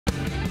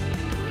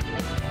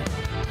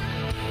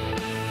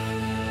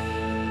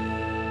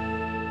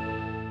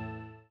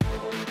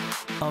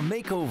A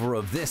makeover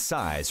of this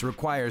size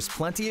requires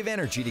plenty of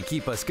energy to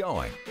keep us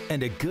going,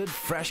 and a good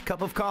fresh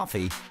cup of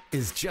coffee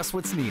is just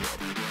what's needed.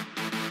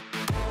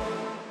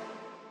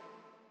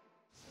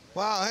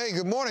 Wow, hey,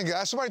 good morning,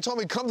 guys. Somebody told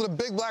me come to the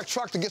big black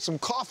truck to get some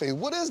coffee.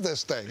 What is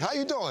this thing? How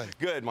you doing?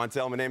 Good,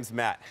 Montel. My name's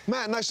Matt.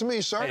 Matt, nice to meet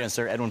you, sir. How you doing,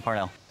 sir? Edwin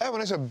Parnell.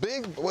 Edwin, it's a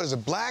big, what is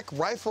it, Black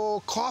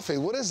Rifle Coffee.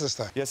 What is this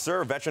thing? Yes,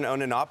 sir. Veteran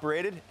owned and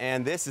operated.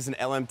 And this is an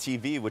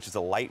LMTV, which is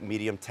a light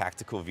medium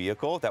tactical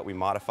vehicle that we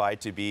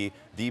modified to be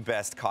the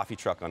best coffee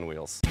truck on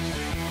wheels. Can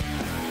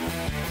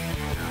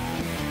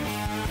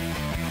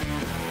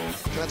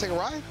I take a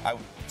ride? I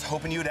was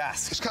hoping you would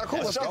ask. It's kind of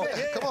cool. Let's go.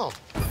 Yeah. Come on.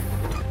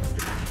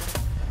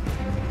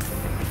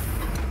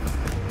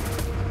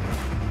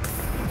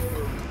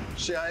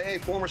 CIA,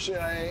 former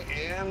CIA,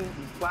 and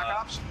Black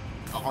Ops?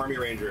 Army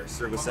Ranger,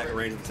 served with 2nd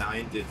Ranger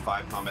Battalion, did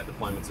 5 combat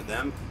deployments with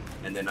them.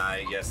 And then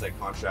I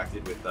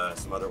contracted with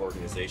some other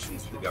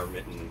organizations with the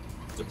government and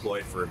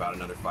deployed for about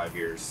another 5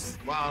 years.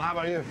 Wow, and how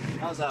about you?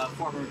 I was a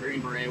former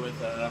Green Beret with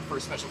the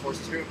 1st Special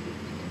Forces Group.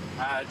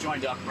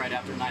 Joined up right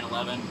after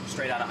 9/11,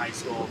 straight out of high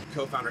school.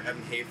 Co-founder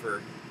Evan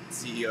Hafer,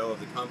 CEO of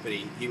the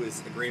company, he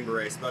was a Green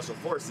Beret Special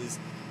Forces,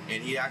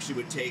 and he actually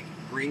would take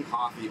green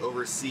coffee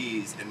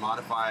overseas and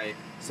modify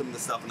some of the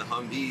stuff in the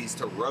Humvees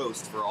to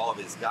roast for all of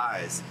his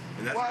guys.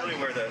 And that's really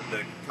where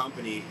the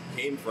company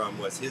came from,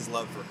 was his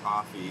love for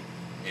coffee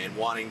and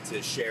wanting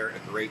to share a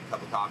great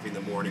cup of coffee in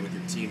the morning with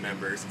your team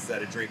members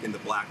instead of drinking the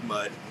black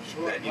mud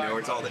that, where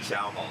it's all the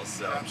chow halls.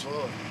 So.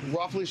 Absolutely.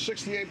 Roughly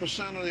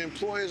 68% of the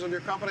employees of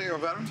your company are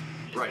veterans?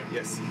 Right,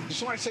 yes.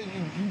 Somebody said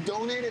you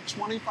donated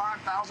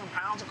 25,000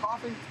 pounds of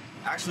coffee?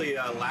 Actually,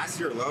 last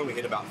year alone, we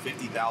hit about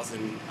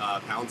 50,000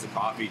 pounds of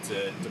coffee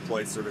to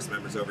deployed service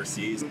members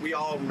overseas. We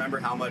all remember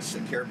how much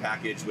a care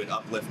package would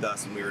uplift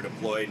us when we were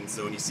deployed, and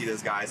so when you see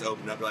those guys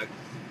open up, you're like,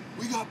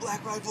 we got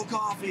Black Rifle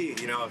coffee!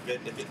 You know, if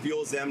it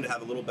fuels them to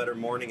have a little better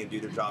morning and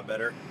do their job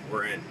better,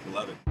 we're in. We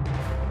love it.